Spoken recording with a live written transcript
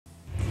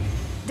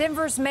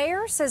Denver's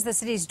mayor says the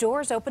city's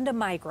doors open to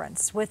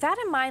migrants. With that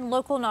in mind,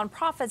 local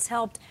nonprofits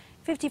helped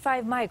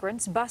 55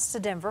 migrants bus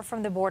to Denver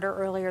from the border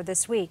earlier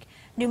this week.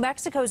 New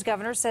Mexico's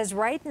governor says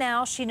right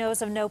now she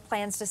knows of no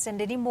plans to send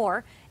any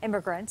more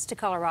immigrants to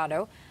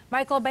Colorado.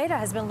 Michael Abeyta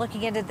has been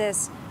looking into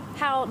this,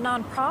 how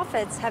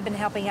nonprofits have been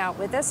helping out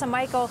with this. And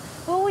Michael,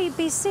 will we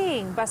be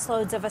seeing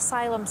busloads of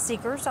asylum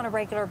seekers on a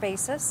regular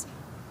basis?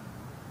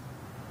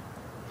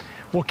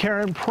 Well,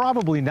 Karen,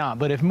 probably not.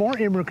 But if more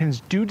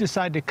immigrants do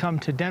decide to come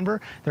to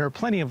Denver, there are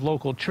plenty of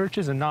local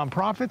churches and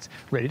nonprofits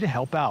ready to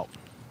help out.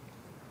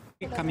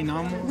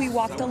 We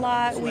walked a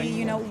lot.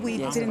 We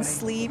didn't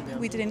sleep.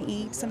 We didn't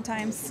eat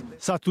sometimes.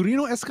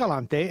 Saturino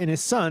Escalante and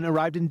his son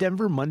arrived in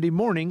Denver Monday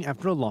morning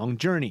after a long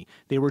journey.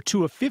 They were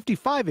two of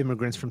 55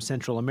 immigrants from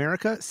Central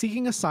America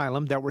seeking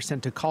asylum that were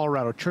sent to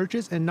Colorado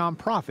churches and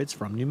nonprofits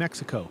from New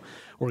Mexico.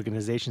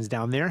 Organizations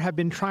down there have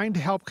been trying to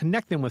help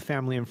connect them with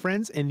family and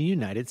friends in the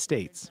United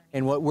States.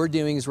 And what we're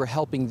doing is we're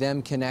helping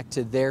them connect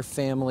to their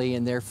family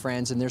and their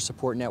friends and their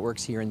support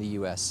networks here in the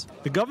U.S.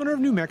 The governor of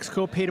New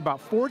Mexico paid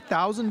about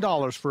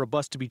 $4,000 for a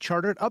bus to be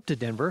chartered up to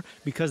Denver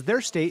because their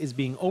state is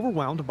being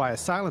overwhelmed by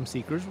asylum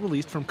seekers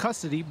released from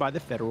custody by the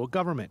federal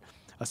government.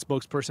 A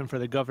spokesperson for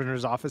the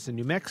governor's office in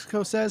New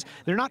Mexico says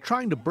they're not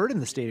trying to burden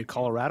the state of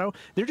Colorado.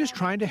 They're just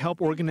trying to help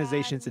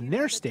organizations in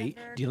their state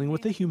dealing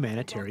with the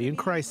humanitarian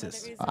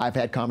crisis. I've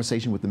had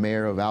conversation with the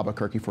mayor of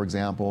Albuquerque, for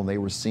example, and they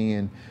were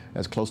seeing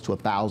as close to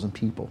 1,000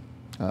 people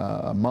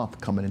a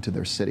month coming into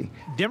their city.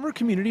 Denver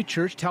Community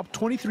Church helped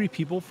 23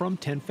 people from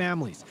 10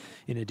 families.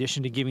 In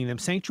addition to giving them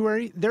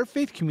sanctuary, their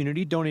faith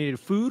community donated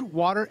food,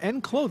 water,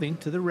 and clothing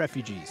to the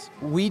refugees.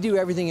 We do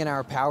everything in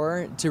our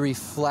power to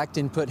reflect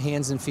and put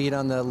hands and feet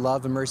on the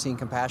love and mercy and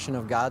compassion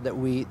of God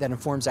that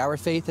informs our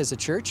faith as a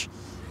church.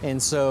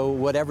 And so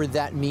whatever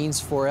that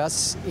means for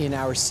us in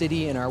our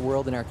city, in our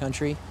world, in our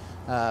country,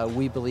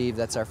 we believe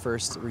that's our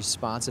first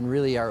response and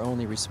really our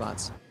only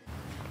response.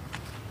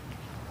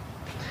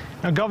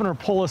 Now, Governor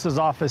Polis's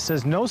office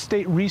says no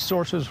state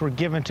resources were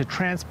given to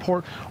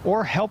transport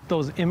or help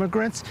those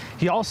immigrants.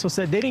 He also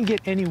said they didn't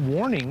get any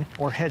warning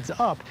or heads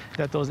up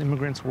that those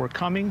immigrants were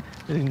coming.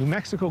 The New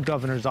Mexico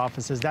governor's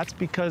office says that's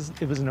because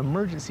it was an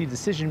emergency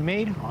decision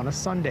made on a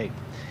Sunday.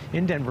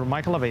 In Denver,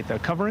 Michael Abeyta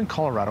covering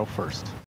Colorado First.